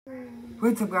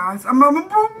What's up, guys? I'm my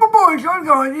boy,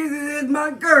 Sean. This is my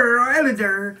girl,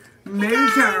 editor, Mary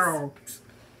Charles.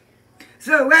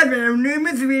 So, welcome to a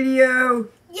new video.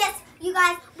 Yes, you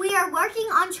guys, we are working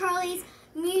on Charlie's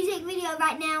music video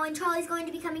right now, and Charlie's going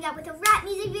to be coming out with a rap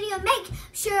music video. Make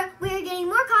sure we're getting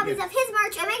more copies of his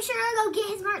merch, and make sure to go get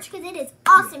his merch because it is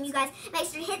awesome, you guys. Make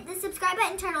sure to hit the subscribe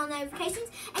button, turn on notifications,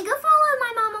 and go follow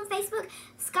my mom on Facebook,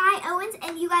 Sky Owens,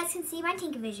 and you guys can see my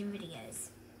Tinkervision videos.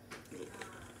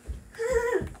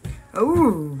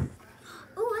 Ooh.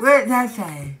 What did that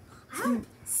say?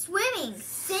 Swimming.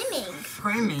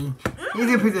 Swimming.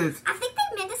 You put this. I think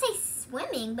they meant to say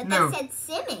swimming, but they said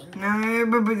simming. No,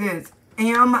 but put this.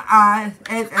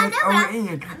 M-I-S-S-O-N.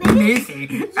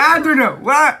 Missing. I don't know.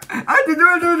 What? I don't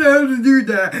know how to do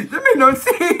that. That makes no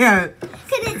sense.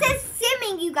 Because it says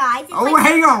simming, you guys. It's like,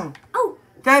 hang on. Oh.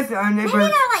 That's maybe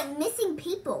they're like missing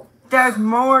people. That's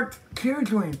more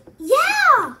children.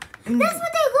 Yeah. That's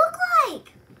what they look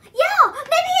like. Yeah,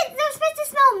 maybe they're supposed to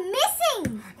smell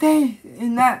missing. They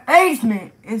in that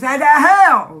basement inside that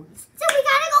house. So we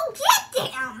gotta go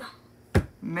get them.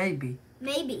 Maybe.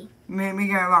 Maybe. We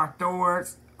gotta lock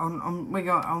doors. We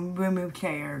gotta remove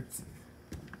chairs.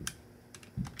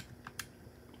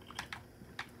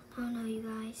 Oh no, you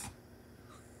guys.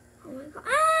 Oh my god.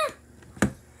 Ah!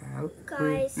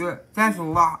 Guys. That's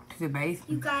locked, the basement.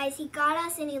 You guys, he got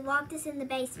us and he locked us in the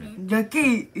basement. The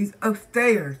key is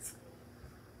upstairs.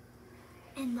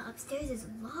 And the upstairs is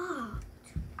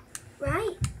locked.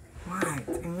 Right? Right.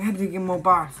 And we have to get more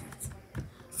boxes.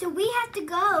 So we have to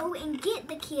go and get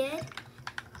the kid.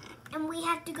 And we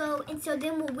have to go, and so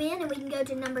then we'll win and we can go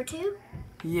to number 2?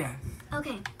 Yes.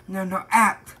 Okay. No,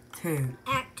 Act 2.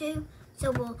 Act 2.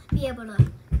 So we'll be able to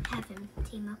have him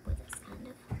team up with us, kind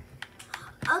of.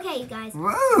 Okay, you guys.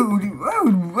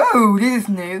 Whoa, this is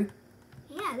new.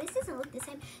 Yeah, this doesn't look the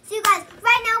same. So, you guys,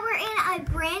 right now we're in a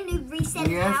brand new reset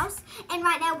house. And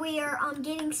right now we are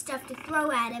getting stuff to throw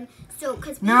at him. So,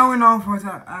 because now we're not for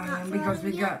that because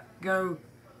we got go.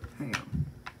 Hang on.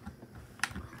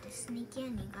 We'll have to sneak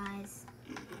in, you guys.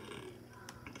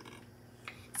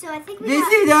 So, I think we Did you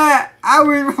see that? I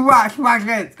was watch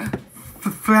this.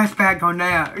 Flashback on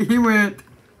that. He went.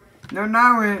 No,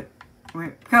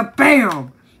 went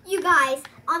kabam! You guys,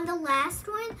 on the last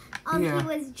one, he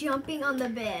was jumping on the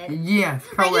bed. Yes,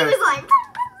 correct. Like he was like,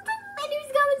 and he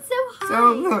was going so high.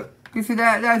 So look, you see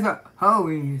that? That's a hole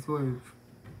in his roof.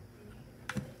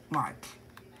 Watch.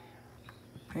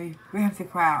 Hey, we have to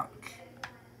crouch.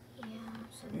 Yeah,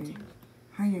 so we can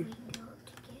how you? go up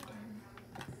to get him.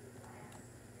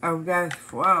 Oh, that's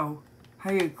slow.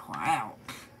 How you crouch?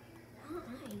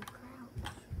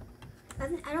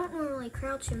 I don't normally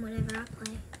crouch him whenever I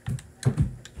play.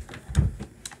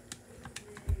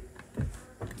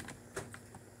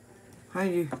 How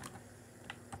you?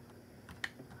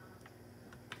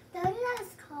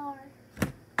 Daddy's car.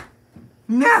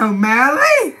 No,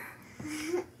 Mally!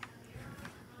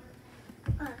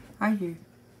 How you?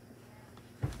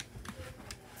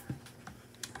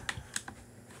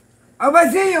 Oh, I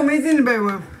see him. He's in the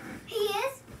bedroom. He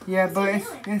is? Yeah, but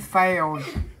it's failed.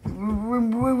 We're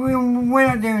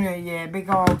not doing it yet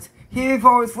because he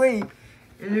fall asleep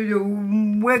and he'll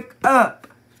wake up.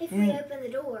 If we open the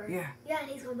door. Yeah. Yeah, and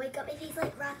he's going to wake up and he's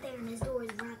like right there and his door is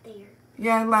right there.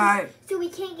 Yeah, like. So we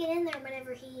can't get in there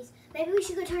whenever he's. Maybe we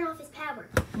should go turn off his power.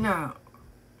 No,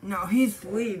 he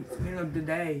sleeps in the middle of the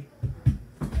day.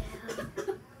 Yeah.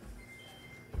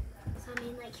 So I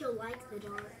mean, like he'll like the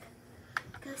dark.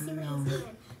 Go see what he's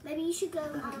doing. Maybe you should go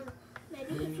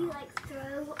maybe if you like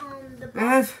throw the ball.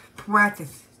 Let's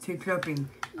practice to jumping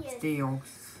skill.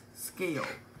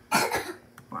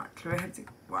 Watch, we have to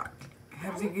watch.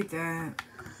 Have to get that.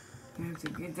 You have to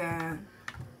get that.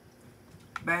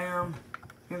 Bam.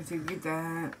 You have to get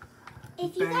that.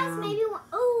 If you guys maybe want,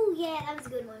 oh yeah, that was a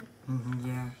good one.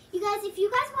 Yeah. You guys, if you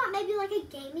guys want maybe like a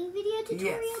gaming video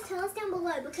tutorial, tell us down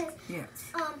below because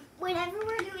whenever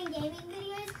we're doing gaming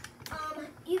videos,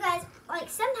 you guys like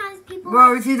sometimes people.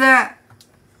 Whoa, you see that?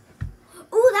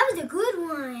 Oh, that was a good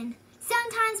one.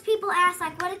 Sometimes people ask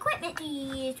like, what equipment do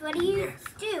you use? What do you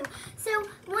do? So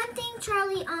one thing,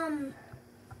 Charlie,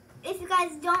 if you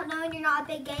guys don't know and you're not a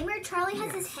big gamer, Charlie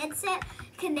has his headset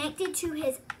connected to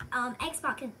his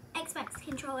Xbox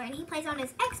controller, and he plays on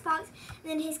his Xbox.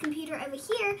 And then his computer over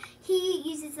here, he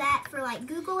uses that for like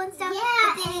Google and stuff.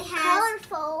 Yeah, but then it's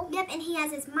colorful. Yep, and he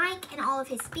has his mic and all of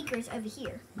his speakers over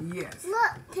here. Yes.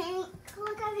 Look, Penny,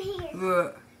 look over here.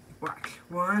 Look, watch.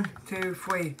 1, 2,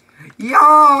 3.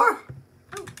 Y'all!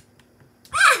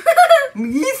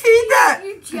 You see that?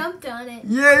 You jumped on it.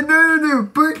 Yeah, no,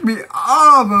 push me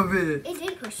off of it. It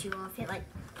did push you off. It like.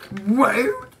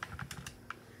 What?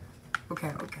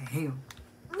 Okay, hang on.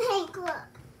 Hank, look.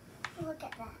 Look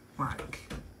at that. Watch.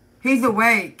 He's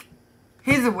awake.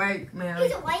 He's awake, Mary.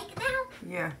 He's awake now?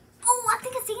 Yeah. Oh, I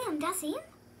think I see him. Did I see him?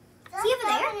 Is he over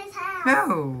there? In his house.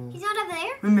 No. He's not over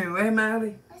there? Remember, where,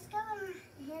 Mally? Let's go in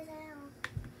his house.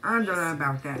 I don't know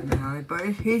about that, Mally, but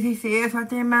if he sees us right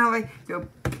there, Mally, so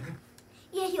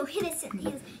Yeah, he'll hit us.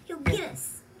 He'll get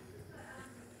us.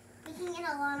 We can get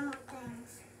a lot more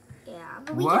things. Yeah,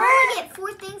 but we What? can only get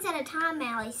 4 things at a time,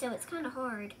 Mally, so it's kind of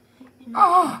hard.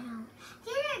 Oh.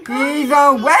 Here, He's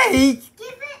awake.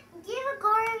 Give a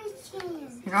garbage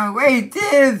can. He's awake.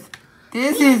 This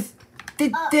is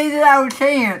our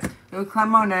chance. So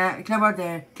come on now, come out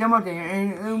there,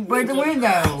 and break the window.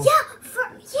 Yeah,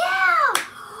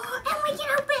 and we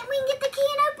can get the key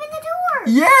and open the door.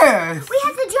 Yes. We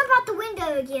have to jump out the window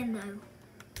again, though.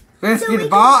 Let's So get we the can-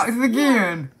 box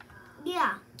again.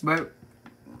 Yeah. But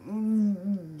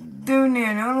doing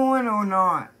another one or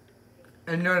not?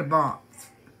 Another box.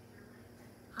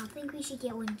 I think we should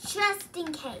get one just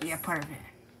in case. Yeah, perfect.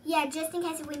 Yeah, just in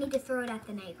case if we need to throw it at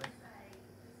the neighbor.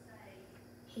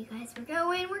 Hey guys, we're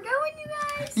going, you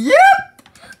guys. Yep.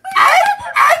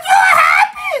 I'm so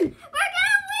happy. We're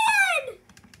gonna win!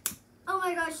 Oh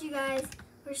my gosh, you guys,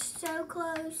 we're so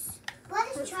close.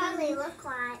 What does Charlie look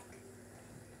like?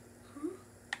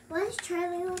 What does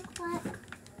Charlie look like?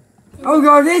 Oh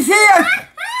God, he's here.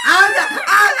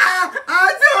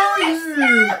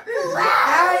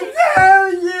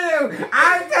 I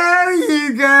told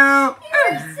you, girl.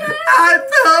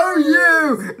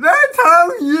 I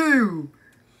told you.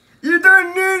 You don't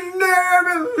need to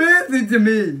never listen to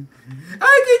me.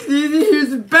 I just need to use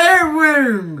the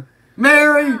bedroom,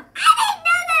 Mary. I didn't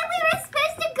know that we were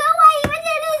supposed to go while he was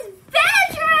in his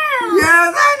bedroom.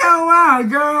 Yes, I know why,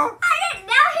 girl. I didn't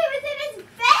know he was in his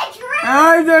bedroom. I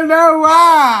don't know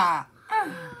why.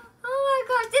 Oh my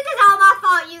gosh, this is all my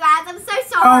fault, you guys. I'm so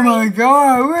sorry. Oh my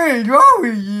God, what is wrong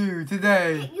with you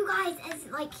today? You guys, as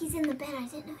like he's in the bed. I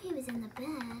didn't know he was in the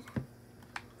bed.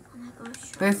 Oh my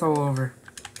gosh. That's all over.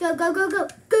 Go, go, go, go.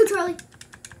 Go, Charlie.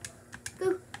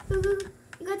 Go, go, go, go.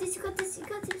 You got this, you got this, you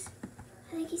got this.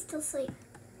 I think he's still asleep.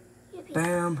 Yep, he's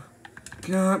Bam.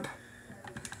 Jump.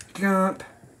 Jump.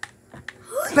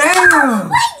 Wait, Bam!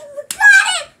 we got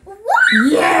it! What?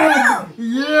 Yeah!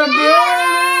 Yeah,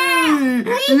 baby! We Yeah, did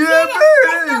it.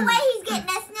 There's no baby! way he's getting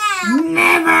us now.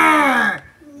 Never!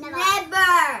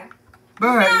 Never.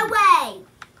 But, No way.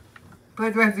 but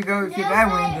we have to go to that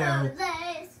window.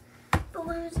 But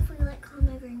what happens if we like climb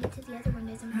over and get to the other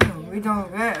windows and No, we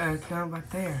don't let us come back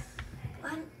there.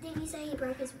 Why didn't you say he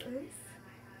broke his roof?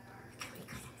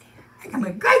 I got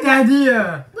a great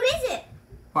idea! What is it?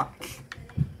 Watch.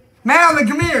 Madeline,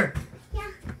 come here! Yeah.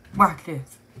 Watch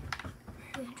this.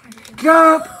 We're gonna try to do it.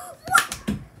 Jump!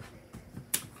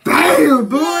 Bam,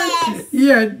 boy! Yes.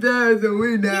 Yeah, there's a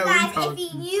window. You guys, if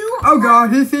you... Oh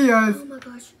God, he sees us. Oh my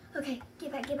gosh. Okay,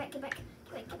 get back, get back, get back.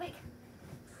 Get back, get back.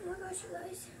 Oh my gosh, you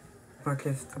guys. Watch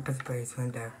this. Up his place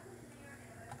window.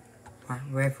 Right,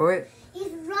 wait for it.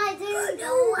 He's right there.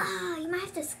 No, you might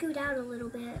have to scoot out a little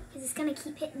bit because it's going to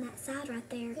keep hitting that side right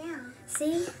there. Yeah.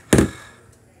 See?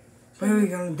 What are we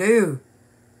gonna do?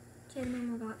 Do you have no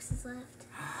more boxes left?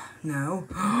 No.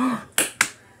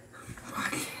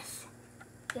 Watch this.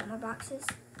 You got more boxes?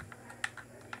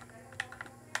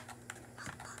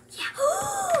 Yeah.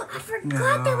 I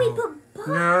forgot that we put boxes.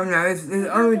 No, it's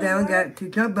over down. Got to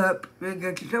jump up. We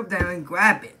got to jump down and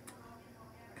grab it.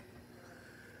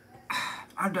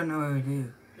 I don't know what to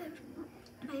do.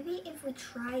 Maybe if we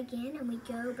try again and we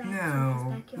go back to his No,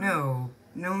 backyard.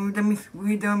 no. That means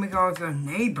we don't because our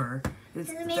neighbor is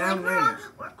Because I mean, down like, there.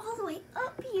 we're all the way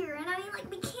up here, and I mean, like,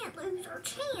 we can't lose our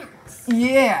chance.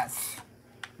 Yes.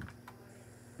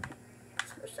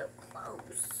 We're so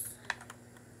close.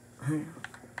 Hmm.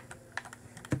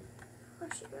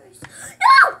 Gosh, you guys.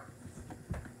 No!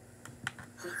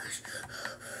 Oh my gosh.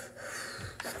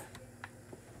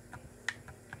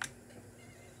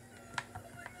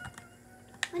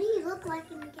 What do you look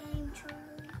like in the game,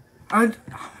 Charlie?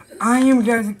 I am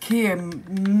just a kid,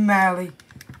 Mally.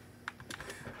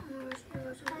 Oh my gosh, oh my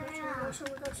gosh, oh my gosh, oh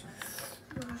my gosh.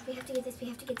 Oh my gosh, we have to get this, we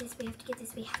have to get this, we have to get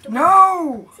this, we have to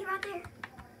No! See right there?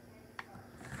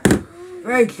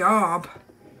 Great job,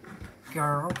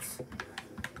 girls.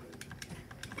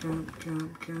 Jump,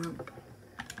 jump, jump.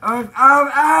 I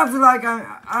feel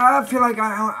like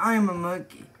I am a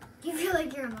monkey. You feel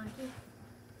like you're a monkey.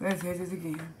 Let's hit this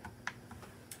again.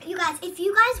 You guys, if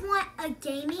you guys want a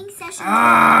gaming session,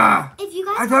 if you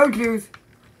I guys told you.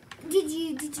 did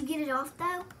you get it off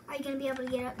though? Are you gonna be able to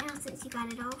get it up now since you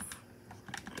got it off?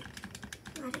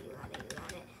 You got it.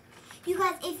 You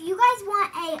guys, if you guys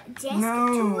want a desk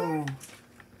tour,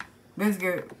 Let's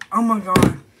go. Oh my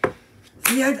god.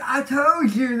 See, I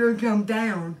told you to come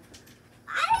down.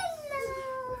 I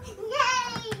didn't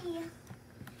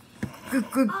know.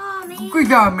 Yay. Good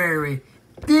job, Mary.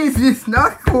 This is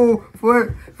not cool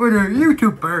for the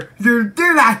YouTuber to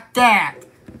do like that.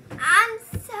 I'm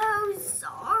so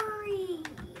sorry.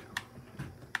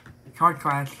 Car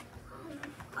crash.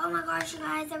 Oh my gosh, you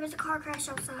guys, there was a car crash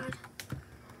outside.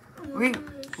 Oh We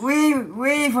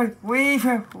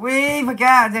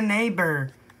forgot the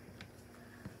neighbor.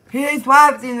 His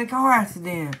wife's in the car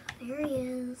accident. There he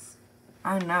is.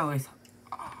 I know it's.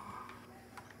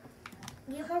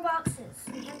 Get more boxes.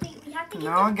 We have to get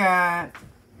No,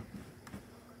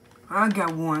 I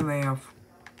got one left.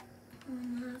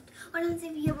 Why don't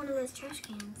you get one of those trash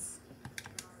cans?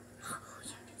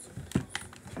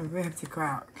 So we have to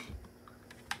crouch.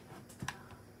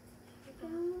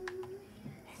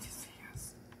 He just see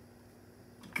us.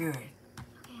 Good. Okay,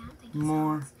 I don't think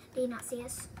More. Did he not see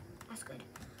us? That's good.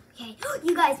 Okay,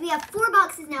 you guys, we have 4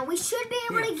 boxes now. We should be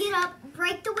able to get up,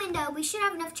 break the window. We should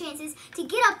have enough chances to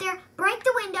get up there, break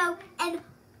the window, and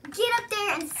get up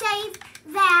there and save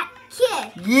that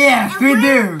kid. Yes, we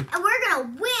do. And we're going to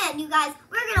win, you guys.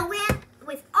 We're going to win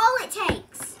with all it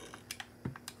takes.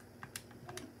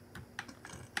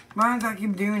 Why does I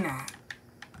keep doing that?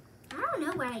 I don't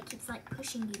know why it keeps, like,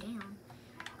 pushing you down.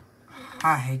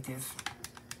 I hate this.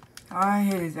 I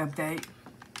hate this update.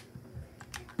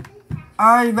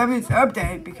 I love this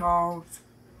update because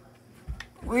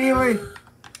we were.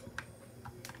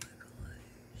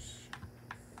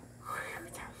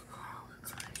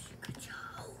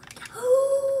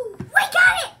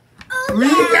 We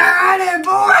got it,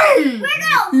 boy! We're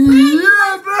gonna win!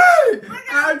 Yeah, boy!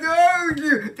 I told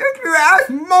you! Don't you ask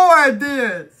more of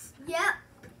this! Yep.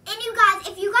 And you guys,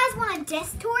 if you guys want a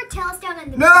desk tour, tell us down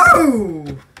in the No!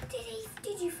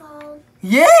 Did you fall?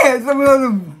 Yes, I'm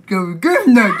gonna go good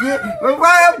nugget. We're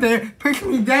right up there. Push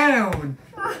me down.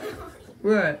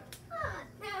 What?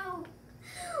 No.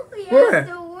 We What? have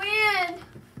to win.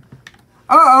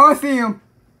 Uh-oh, I see him.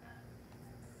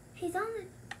 He's on the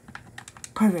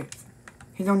Perfect.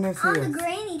 He's on that on field.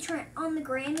 the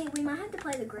granny. We might have to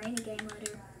play the granny game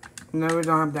later. No, we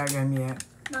don't have that game yet.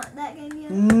 Not that game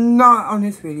yet. Not on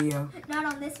this video. Not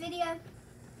on this video.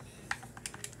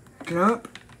 Jump.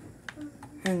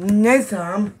 And next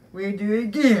time, we do it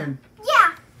again.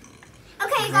 Yeah.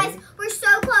 Okay, you guys, we're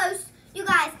so close. You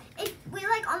guys, if we're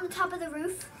like on the top of the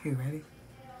roof. You ready?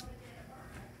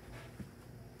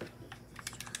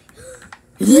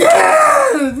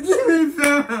 Yes! Give me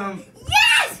some!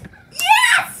 Yes!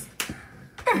 Yes!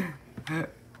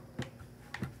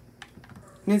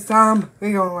 Next time,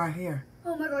 we go right here.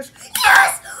 Oh my gosh.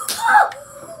 Yes! Oh!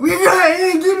 We got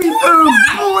it! Give me some,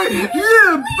 boy!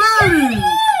 Yeah, buddy!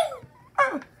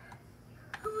 Oh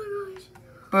my gosh.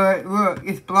 But look,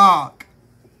 it's blocked.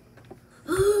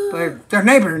 But their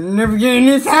neighbor never get in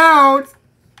this house.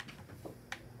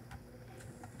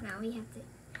 Now we have to.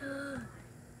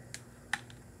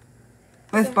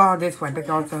 Let's ball this way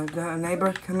because the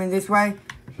neighbor coming this way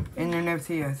and they never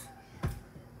see us.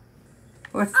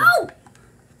 What's this? Oh!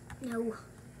 No.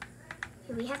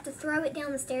 Here, we have to throw it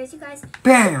down the stairs, you guys.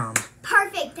 Bam!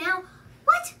 Perfect. Now,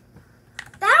 what?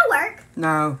 That'll work.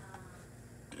 No.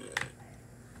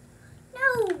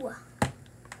 No.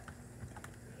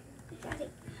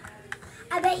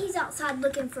 I bet he's outside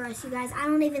looking for us, you guys. I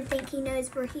don't even think he knows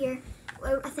we're here.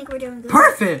 I think we're doing good.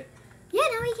 Perfect! Yeah,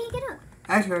 no, he can't get up.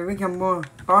 Actually, we can more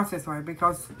boss this way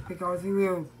because he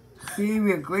will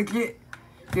glitch it.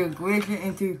 He'll glitch it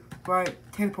into right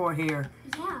teleport here.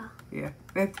 Yeah. Yeah.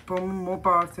 Let's put more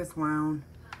bosses round.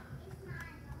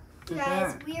 You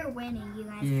guys, we are winning, you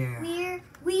guys. Yeah.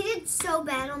 We did so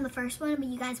bad on the first one, but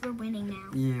you guys were winning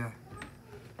now. Yeah.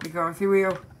 Because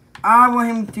I want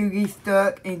him to get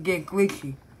stuck and get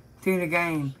glitchy through the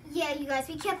game. Yeah, you guys,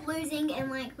 we kept losing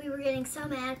and like we were getting so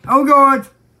mad. Oh God!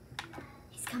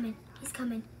 He's coming. He's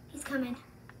coming. He's coming.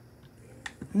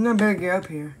 You better get up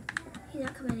here. He's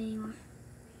not coming anymore.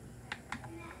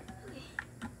 Okay.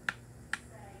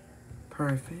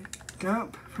 Perfect.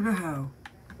 Jump for the hole.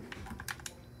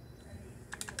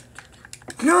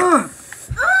 Jump!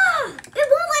 Ah! It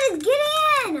won't let us get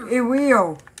in! It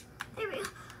will. There we go.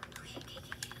 Okay.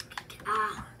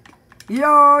 Ah.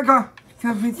 Yo, go.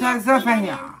 Something Yes, stuff we in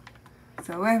got here.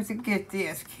 So we have to get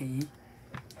this key.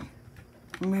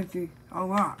 We have to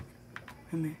unlock.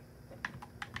 Wait a minute.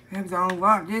 We have to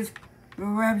unlock this. We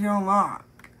have to unlock.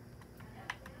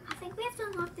 I think we have to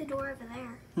unlock the door over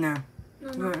there. No.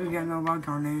 No, We got no lock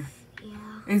on there.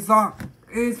 Yeah. It's locked.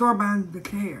 It's locked behind the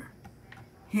chair.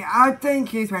 Yeah, I think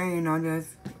he's waiting on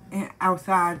us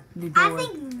outside the door. I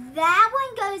think that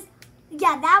one goes.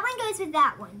 Yeah, that one goes with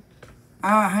that one.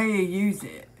 Oh, how you use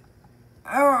it?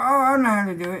 Oh, I know how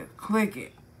to do it. Click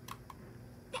it.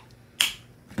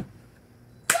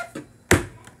 Yep.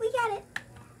 We got it.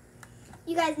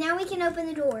 You guys, now we can open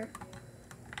the door.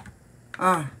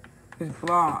 It's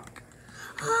blocked.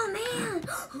 Oh, man.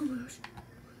 Oh, my gosh.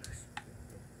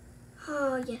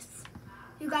 Oh, yes.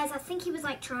 You guys, I think he was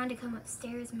like trying to come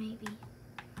upstairs, maybe.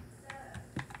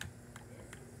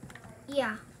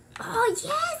 Yeah. Oh,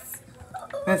 yes.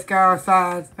 Let's go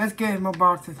outside. Let's get more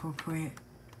boxes real quick.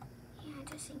 Yeah,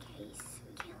 just in case.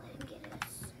 We can't let him get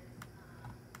us.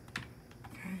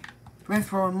 Okay. Let's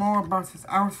throw more boxes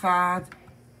outside.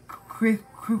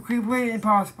 Quickly as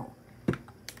possible.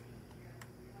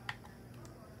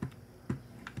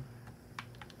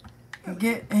 And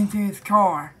get into his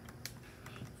car.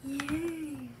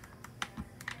 Yay.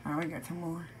 Oh, we got some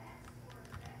more.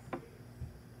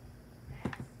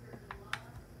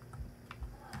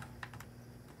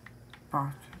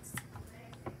 Boxes.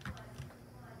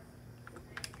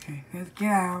 Okay, let's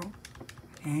get out.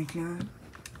 And jump.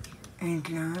 And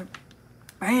jump.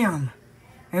 Bam!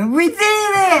 And we did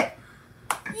it!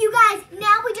 You guys,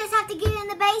 now we just have to get in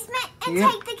the basement and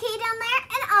Yep. take the key down there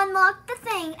and unlock the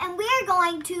thing. And we're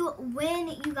going to win,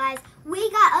 you guys. We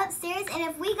got upstairs, and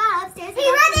if we got upstairs... He's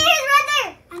right there, he's right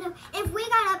there! I know. If we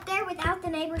got up there without the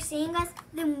neighbor seeing us,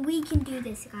 then we can do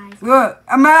this, guys. Look,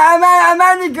 I'm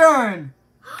out the gun!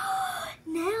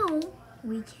 Now,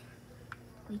 we can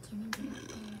get up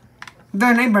there.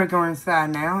 The neighbor go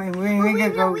inside now, and we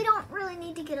can go... We don't really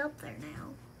need to get up there now.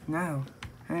 No.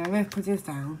 Let's put this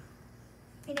down.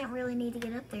 We don't really need to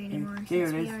get up there anymore Here,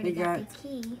 since we let's already figure got out- the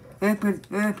key.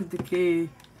 Let's put the key.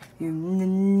 You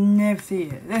never see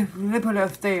it. Let's put it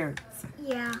upstairs.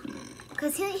 Yeah,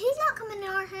 because he's not coming to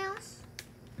our house.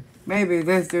 Maybe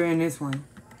let's do it in this one.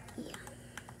 Yeah.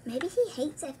 Maybe he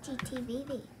hates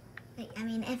FGTV.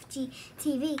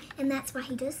 FGTV, and that's why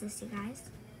he does this, you guys.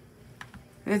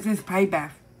 This is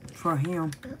payback for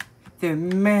him. To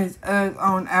mess us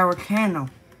on our channel.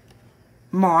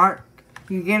 Mark.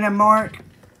 You get it, Mark?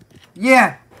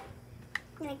 Yeah.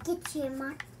 I'm gonna get you,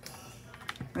 Mark.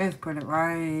 Let's put it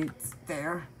right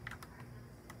there.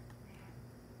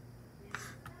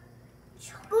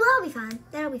 Well, that'll be fine.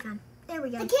 That'll be fine. There we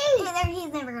go. The key! Hey, there,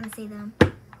 he's never going to see them.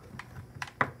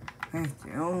 Let's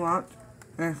unlock.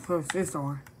 Let's close this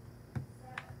door.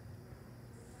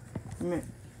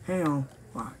 Hang on.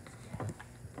 Lock.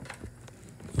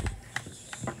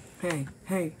 Hey.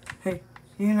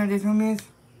 You know what this one is?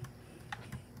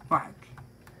 Lock.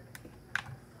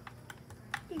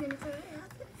 You're going to throw it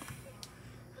out there?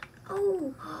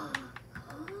 Oh.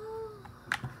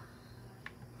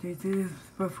 Did you do this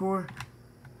before,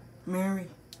 Mary?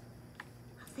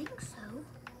 I think so.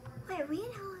 Wait, are we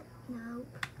in Helen? No.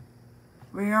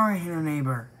 We are in a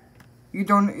neighbor. You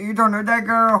don't know that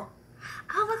girl?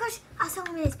 Oh my gosh, I saw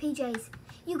him in his PJs.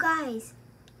 You guys.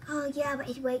 Oh yeah, but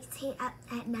he wakes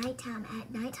at nighttime.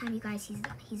 At nighttime, you guys,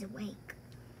 he's awake.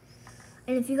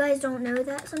 And if you guys don't know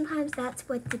that, sometimes that's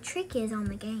what the trick is on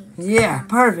the game. Yeah,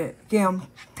 perfect. Yeah,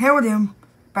 tell them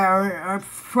about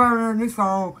our new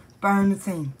song, behind the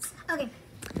scenes. Okay,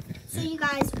 so you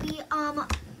guys, me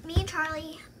and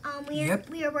Charlie,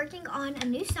 we are working on a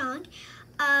new song.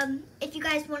 If you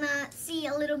guys want to see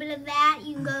a little bit of that,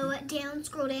 you can go down,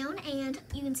 scroll down, and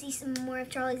you can see some more of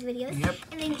Charlie's videos. Yep.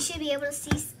 And then you should be able to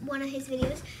see one of his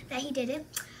videos that he did it.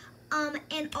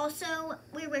 And also,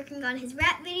 we're working on his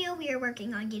rap video. We are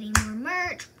working on getting more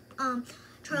merch.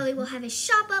 Charlie will have his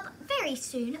shop up very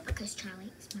soon because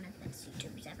Charlie is one of the best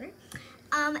YouTubers ever.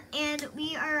 And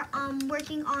we are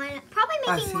working on probably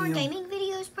making more gaming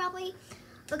videos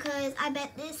because I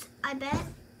bet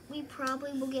we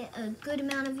probably will get a good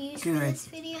amount of views for this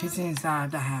video. He's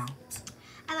inside the house.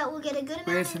 I bet we'll get a good amount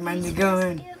Where's of the money views for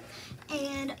going? this video.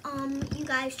 And you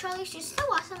guys, Charlie's just so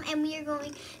awesome, and we are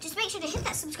going. Just make sure to hit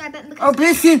that subscribe button because. Oh,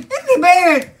 listen, it's the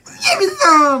bed. Give me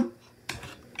some.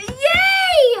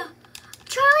 Yay!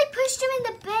 Charlie pushed him in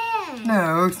the bed.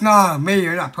 No, it's not me.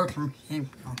 You're not pushing him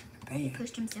on the He bed.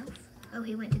 pushed himself. Oh,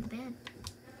 he went to the bed.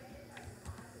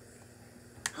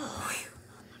 Oh,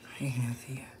 You can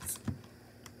see us.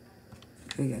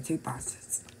 We got 2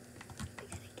 boxes. we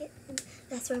gotta get.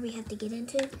 That's where we have to get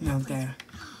into. No, there.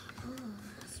 Oh,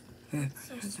 Yeah,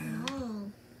 so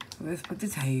small. let's put the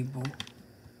table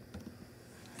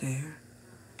there.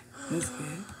 That's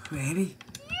good. Ready?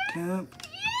 Jump.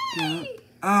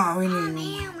 Oh, we need Oh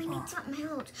man, we need something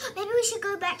else. Maybe we should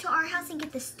go back to our house and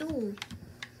get the stool.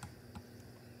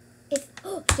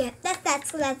 Yeah,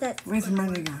 that's. Where's the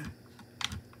money gone?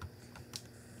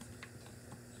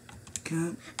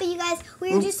 Jump. But you guys,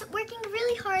 we're just working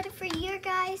really hard for you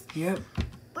guys. Yep.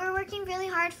 we're working really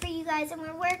hard for you guys, and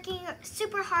we're working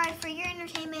super hard for your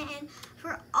entertainment and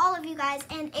for all of you guys.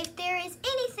 And if there is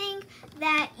anything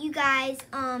that you guys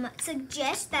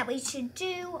suggest that we should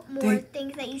do, more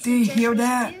things that you suggest we should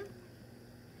do.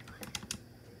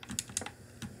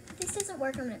 If this doesn't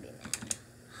work, I'm gonna be mad.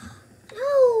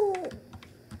 No,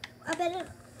 I bet it.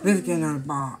 Let's get another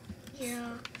box.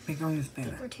 Yeah. We're going to spin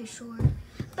it. We're too short.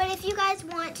 But if you guys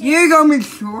want to... You're going to be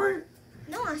short?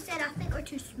 No, I said I think we're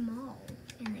too small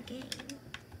in the game.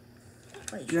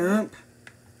 Wait, jump.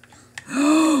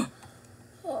 Oh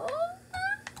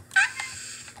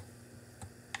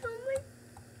my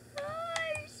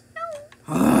gosh.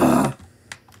 No.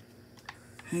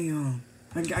 Hang on.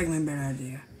 I got a better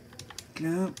idea.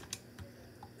 Jump.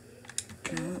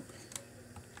 Jump.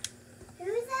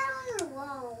 Who's that on the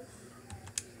wall?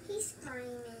 He's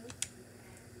screaming.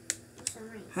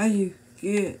 Sorry. How you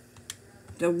get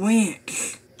the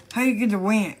winch? How you get the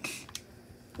winch?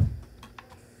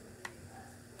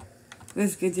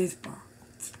 Let's get this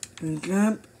box. And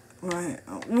jump. Right.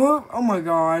 Whoa. Oh my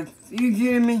God. You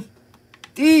kidding me?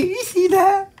 Did you see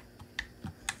that?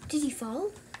 Did you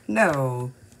fall?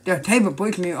 No. The table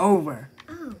pushed me over.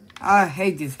 Oh. I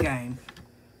hate this game.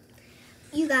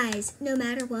 You guys, no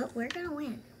matter what, we're going to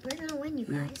win. We're going to win, you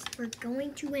guys. Yeah. We're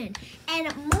going to win.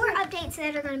 And more updates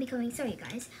that are going to be coming. Sorry, you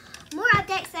guys. More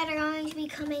updates that are going to be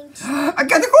coming. I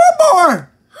got the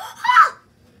crowbar!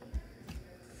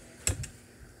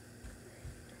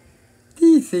 Do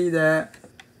you see that?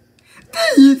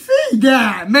 Do you see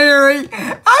that, Mary?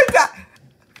 I got...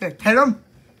 Okay, tell them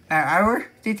our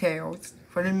details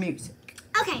for the music.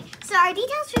 Okay, so our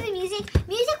details for the music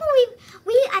will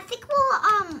be, I think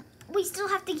we still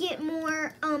have to get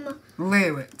more,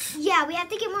 lyrics. Yeah, we have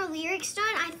to get more lyrics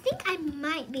done. I think I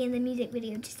might be in the music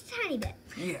video just a tiny bit.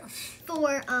 Yes.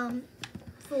 For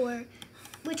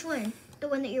which one? The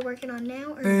one that you're working on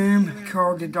now? Or Boom,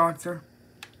 call the doctor.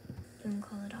 Boom,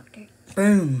 call the doctor.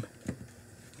 Boom.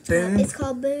 Boom. It's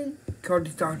called Boom. Call the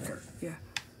doctor, yeah.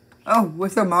 Oh,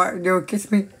 what's up, Mark? You'll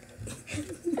kiss me?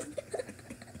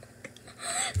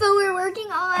 But we're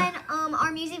working on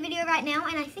our music video right now,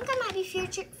 and I think I might be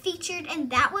featured in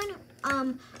that one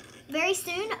very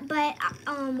soon. But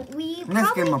we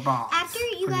Let's give him a box. After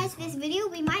you guys this video,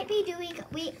 we might be doing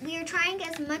we are trying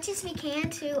as much as we can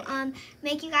to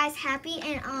make you guys happy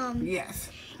and yes,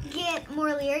 get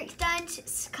more lyrics done,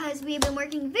 because we've been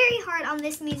working very hard on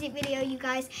this music video, you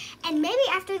guys. And maybe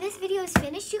after this video is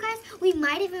finished, you guys, we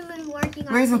might even be working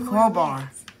on. Where's the more crowbar?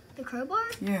 lyrics. The crowbar?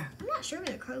 Yeah. I'm not sure where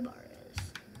the crowbar is.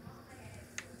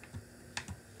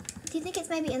 Do you think it's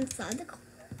maybe inside the car?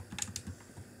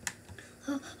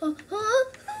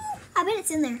 I bet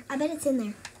it's in there. I bet it's in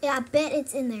there. Yeah, I bet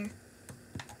it's in there.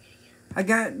 I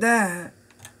got that.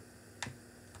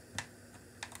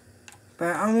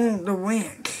 But I want the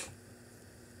winch.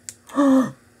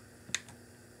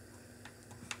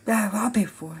 That lobby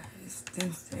for it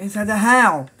is inside the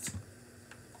house.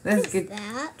 Let's get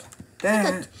that.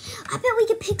 That. I bet we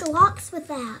could pick locks with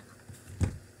that.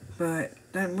 But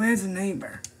then where's the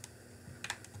neighbor?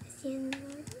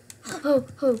 Ho,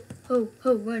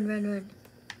 run, run, run.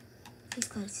 He's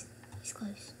close. He's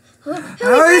close. Oh,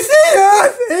 he see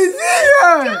us! He see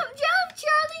us! Jump,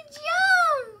 Charlie,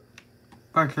 jump!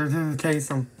 Okay, let's just chase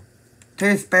him.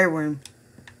 Take a spare one.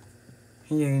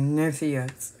 He ain't never see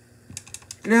us.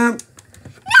 Jump!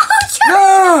 No,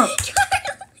 Charlie! Jump!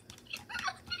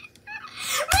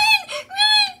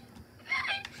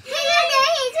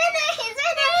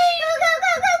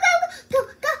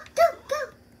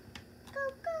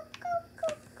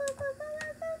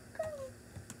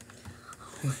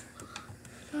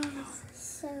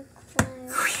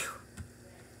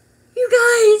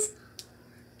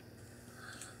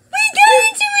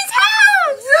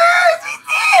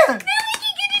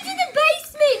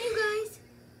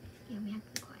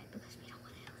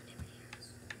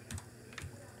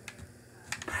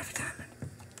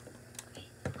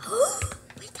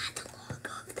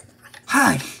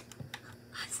 Hi. I'm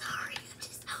sorry. I'm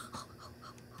just.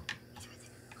 He's right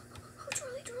there.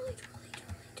 Charlie.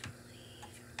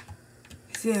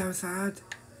 Is he outside?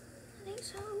 I think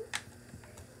so.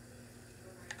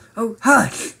 Oh,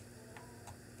 hush.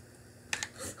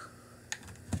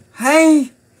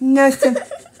 Hey, nothing.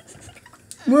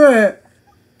 What?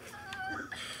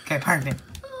 Okay, perfect.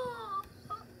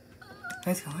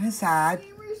 Let's go inside.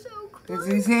 We were so close. Because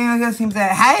you see him seems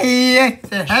like, hey,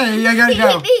 say, hey, I gotta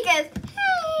go. He goes,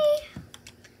 hey.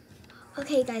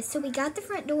 Okay, guys, so we got the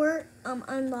front door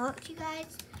unlocked, you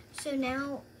guys. So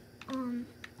now, I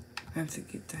have to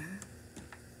get that.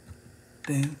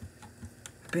 Boom.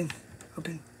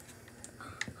 Open.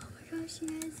 Oh my gosh, you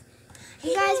guys.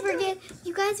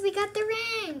 You guys, we got the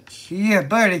wrench. Yeah,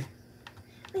 buddy.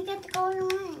 We got the golden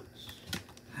wrench.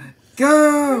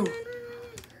 Go!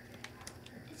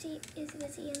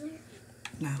 Was he in there?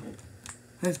 No.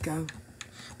 Let's go.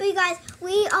 But you guys,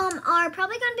 we are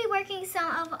probably going to be working some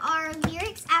of our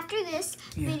lyrics after this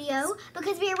video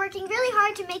because we are working really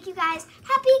hard to make you guys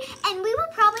happy, and we will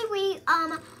probably be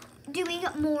doing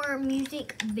more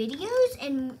music videos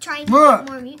and trying to get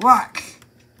more music. Watch.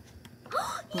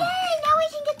 Yay! Now we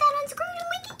can get that unscrewed and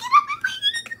we can get up and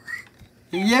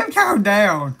we're gonna go. Yeah, calm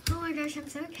down. Oh my gosh, I'm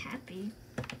so happy.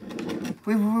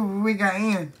 We got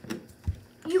in.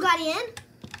 You got in?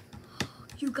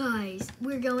 You guys,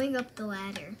 we're going up the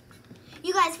ladder.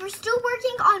 You guys, we're still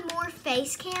working on more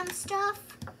face cam stuff.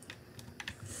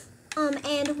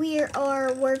 And we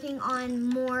are working on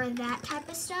more of that type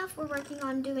of stuff. We're working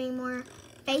on doing more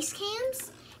face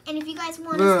cams. And if you guys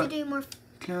want us to do more...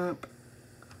 Jump.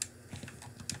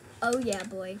 Oh yeah,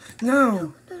 boy.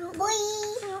 No. No, Boy.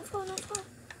 Don't fall, don't fall.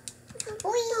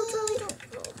 Boy. No, Charlie, don't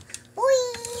fall. Boy.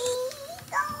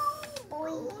 Oh, boy.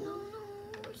 No,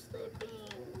 we're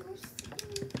slipping.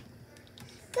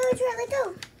 Go, Charlie,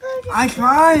 go. Go, Charlie. I'm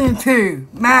trying to,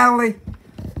 Mally.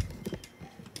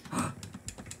 Did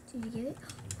you get it?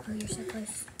 Oh, you're so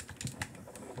close.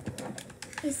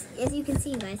 As you can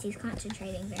see, guys, he's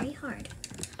concentrating very hard.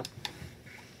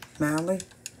 Mally,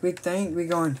 we think we're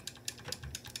going.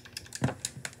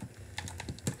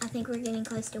 I think we're getting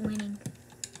close to winning.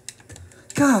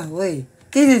 Golly,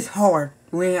 this is hard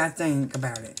when I think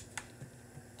about it.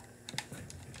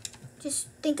 Just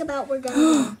think about we're going to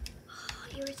win. Oh,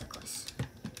 you were so close.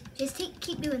 Just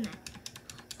keep doing that.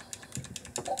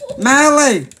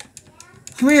 Mally,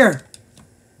 come here.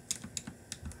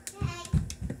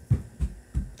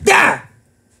 Yeah.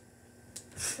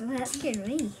 Well, that's good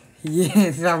me.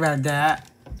 Yeah, sorry about that.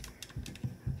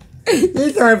 You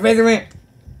sorry, President.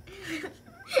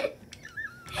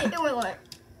 It went like.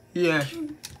 Yeah.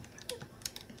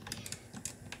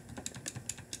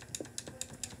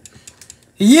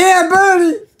 Yeah,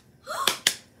 buddy.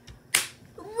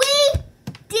 We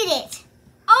did it.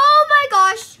 Oh my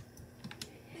gosh.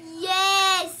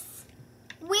 Yes.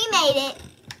 We made it.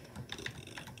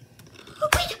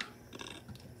 Wait.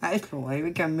 Actually,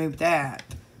 we can move that.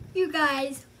 You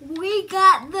guys, we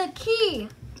got the key.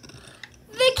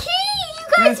 The key, you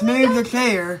guys. Let's move the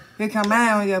chair. You come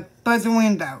out, you buzz the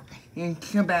window, and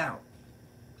come out.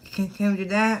 Can you do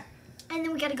that? And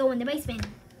then we gotta go in the basement.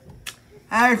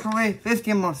 Actually, let's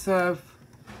get more stuff.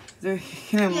 The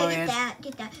Get that.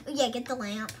 Oh, yeah, get the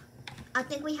lamp. I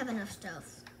think we have enough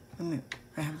stuff. I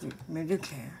have to move the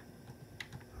chair.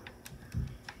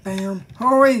 Bam.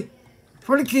 Hurry!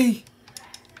 For the key.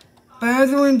 Buzz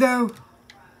the window.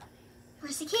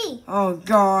 Where's the key? Oh,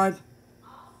 God.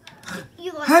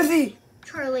 You lost How's he?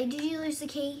 Charlie, did you lose the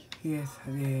key? Yes,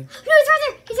 I did. No, he's right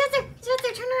there. He's right there. He's right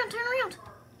there. Turn around. Turn around.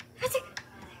 Right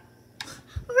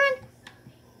there. Run.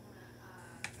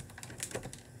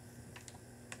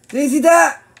 Did you see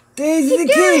that? Did you see the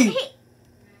key?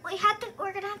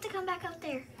 We're gonna have to come back up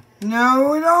there. No,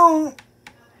 we don't.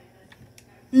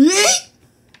 Yeet!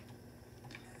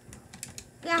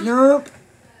 Yeah. Nope.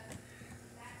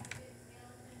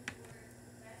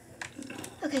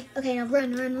 Okay, now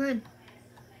run.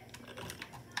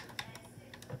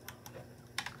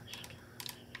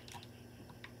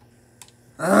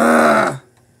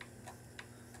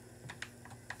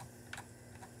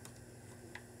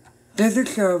 There's a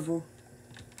shovel.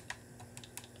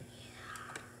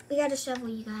 We got a shovel,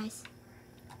 you guys.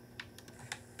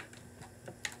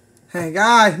 Hey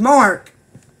guys, Mark.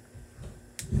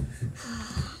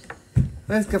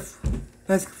 Let's go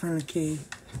find the key.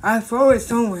 I throw it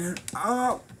somewhere.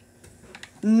 Oh,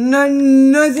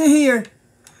 nothing here.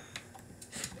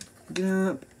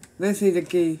 Jump. Let's see the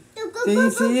key. Do you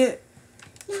see it?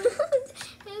 It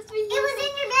was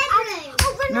in your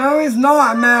bedroom. No, it's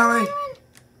not, Mally.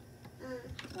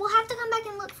 We'll have to come back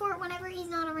and look for it whenever he's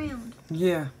not around.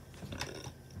 Yeah.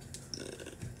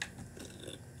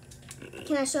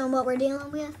 Can I show him what we're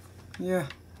dealing with? Yeah.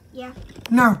 Yeah.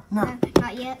 No.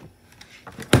 Not yet.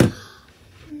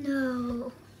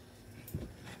 No.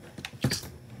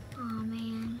 Oh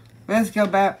man. Let's go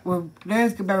back.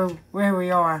 Let's go back where we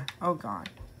are. Oh God.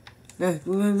 Let's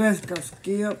go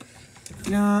skip,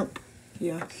 jump.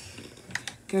 Yeah.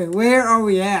 Okay, where are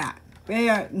we at?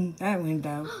 Where in that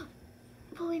window?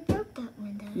 But we broke that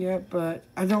window. Yeah, but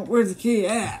I don't. Where's the key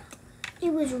at?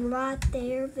 It was right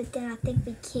there, but then I think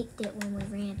we kicked it when we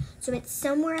ran. So it's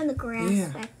somewhere in the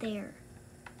grass back there.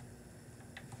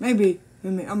 Maybe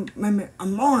a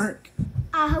mark.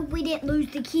 I hope we didn't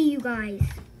lose the key, you guys.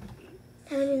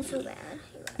 That would have been so bad.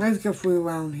 Let's go through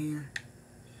around here.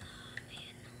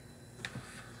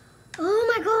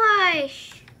 Oh my gosh.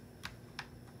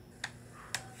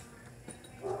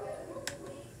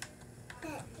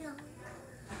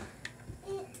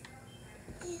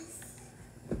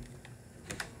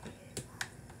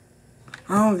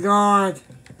 Oh God.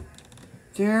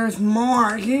 There's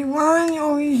more.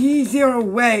 He's still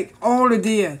awake all of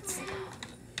this.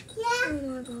 Yeah. Oh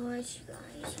my gosh,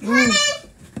 you guys.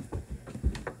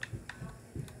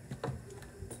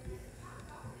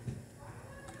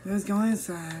 Let's go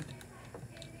inside.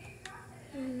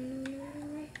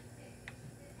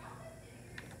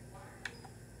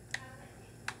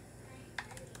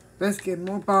 Let's get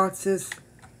more boxes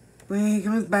when he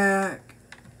comes back.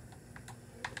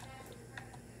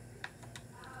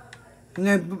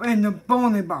 And the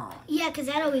bowling ball. Yeah, because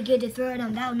that'll be good to throw at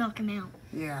him. That'll knock him out.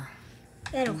 Yeah.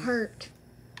 That'll hurt.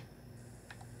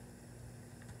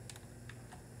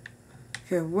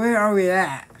 Okay, where are we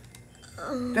at?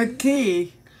 The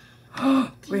key.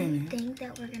 Do you think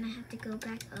that we're going to have to go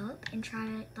back up and try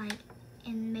to, like,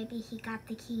 and maybe he got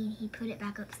the key and he put it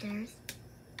back upstairs?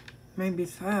 Maybe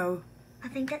so. I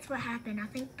think that's what happened. I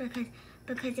think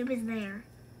because it was there.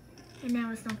 And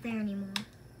now it's not there anymore.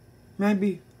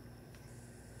 Maybe.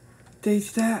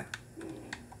 Taste that.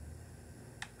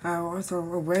 I also a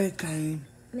red thing.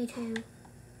 Me too.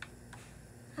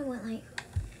 I went like...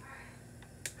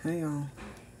 Hang on.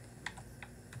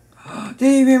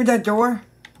 Did you hear that door?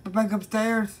 Back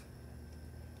upstairs?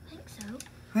 I think so.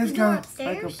 Let's The go door back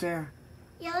upstairs? up there.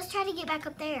 Yeah, let's try to get back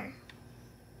up there.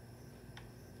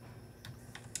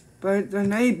 But the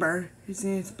neighbor is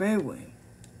in his bedroom.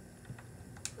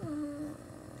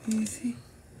 Is he?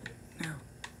 No. I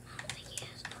don't think he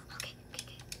is. Okay.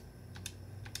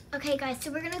 Okay, guys,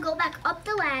 so we're going to go back up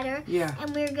the ladder. Yeah.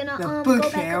 And we're going to The go back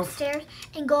bookshelf. upstairs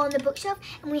and go on the bookshelf.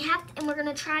 And we're going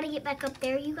to try to get back up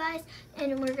there, you guys.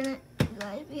 And we're going to...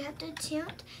 we have to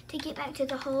attempt to get back to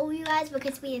the hole, you guys,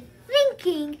 because we are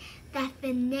thinking that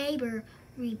the neighbor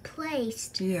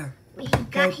replaced. Yeah. He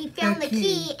found the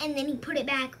key and then he put it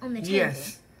back on the table.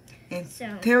 Yes. And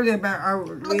So tell them about our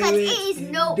because it's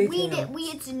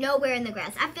nowhere in the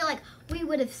grass. I feel like we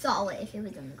would have saw it if it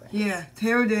was in the grass. Yeah.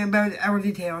 Tell them about our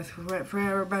details for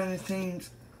everybody in the scenes.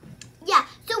 Yeah.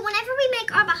 So whenever we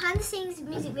make our behind the scenes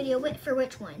music video, for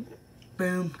which one?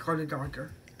 Boom. Call the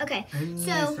doctor. Okay. And So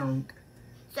this song.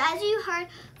 as you heard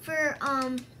for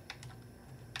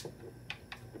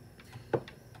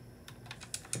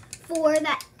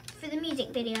the music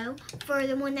video, for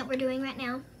the one that we're doing right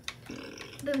now,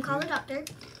 Boom, Call the Doctor.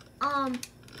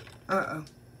 Uh-oh.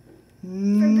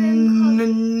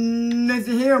 Boom,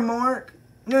 Nothing here, Mark.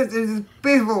 There's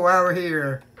people over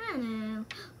here. I don't know.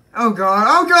 Oh, God.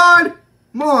 Oh, God.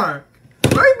 Mark.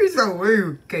 Why be so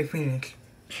rude? Okay, finish.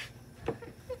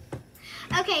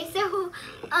 Okay, so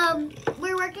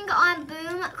we're working on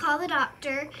Boom, Call the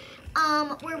Doctor.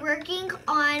 We're working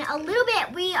on a little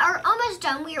bit. We are almost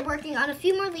done. We are working on a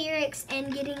few more lyrics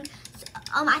and getting.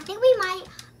 I think we might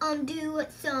do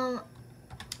some.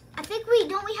 I think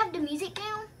don't we have the music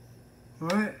down?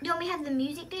 What? Don't we have the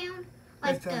music down?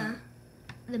 Like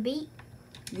the beat.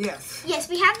 Yes. Yes,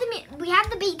 we have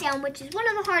the beat down, which is one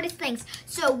of the hardest things.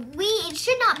 So it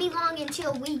should not be long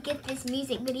until we get this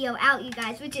music video out, you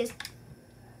guys, which is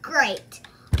great.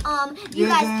 You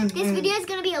guys, this video is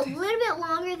gonna be a little bit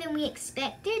longer than we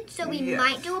expected, so we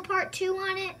might do a part 2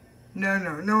 on it. No,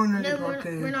 part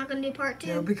 2. We're not gonna do part 2.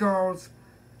 No, because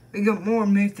we got more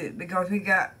music, because we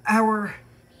got our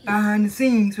behind the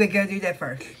scenes. We gotta do that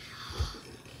first.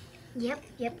 Yep.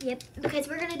 Because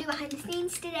we're gonna do behind the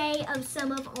scenes today of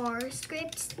some of our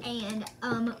scripts and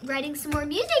writing some more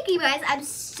music, you guys. I'm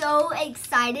so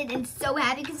excited and so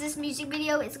happy because this music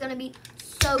video is gonna be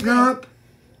so good. Yup.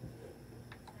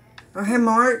 Oh, hey,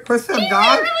 Mark. What's up, dog?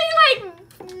 I really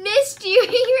missed you.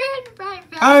 He ran right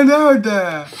back. I know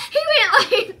that. He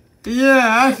went like. Yeah,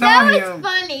 I saw That him. was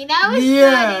funny. That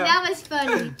was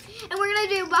funny. And we're going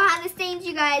to do behind the scenes,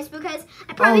 you guys, because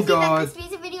I promise you that this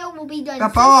music video will be done the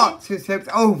box is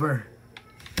over.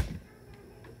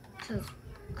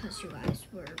 Because you guys,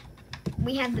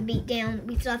 we have the beat down.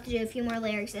 We still have to do a few more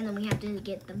lyrics, and then we have to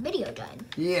get the video done.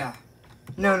 Yeah.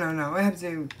 No. I have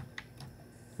to.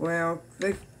 Well,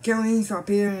 can we stop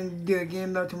here and do it again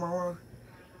about tomorrow?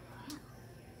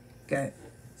 Okay.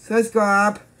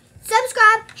 Subscribe.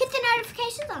 Hit the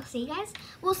notifications. I'll see you guys.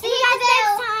 We'll see you guys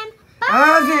next time. Bye.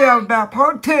 I'll see you about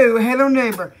part 2. Hello,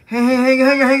 neighbor.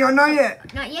 Hang on. Not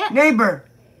yet. Not yet. Neighbor.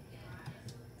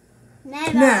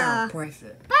 Never. Now, press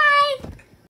it. Bye.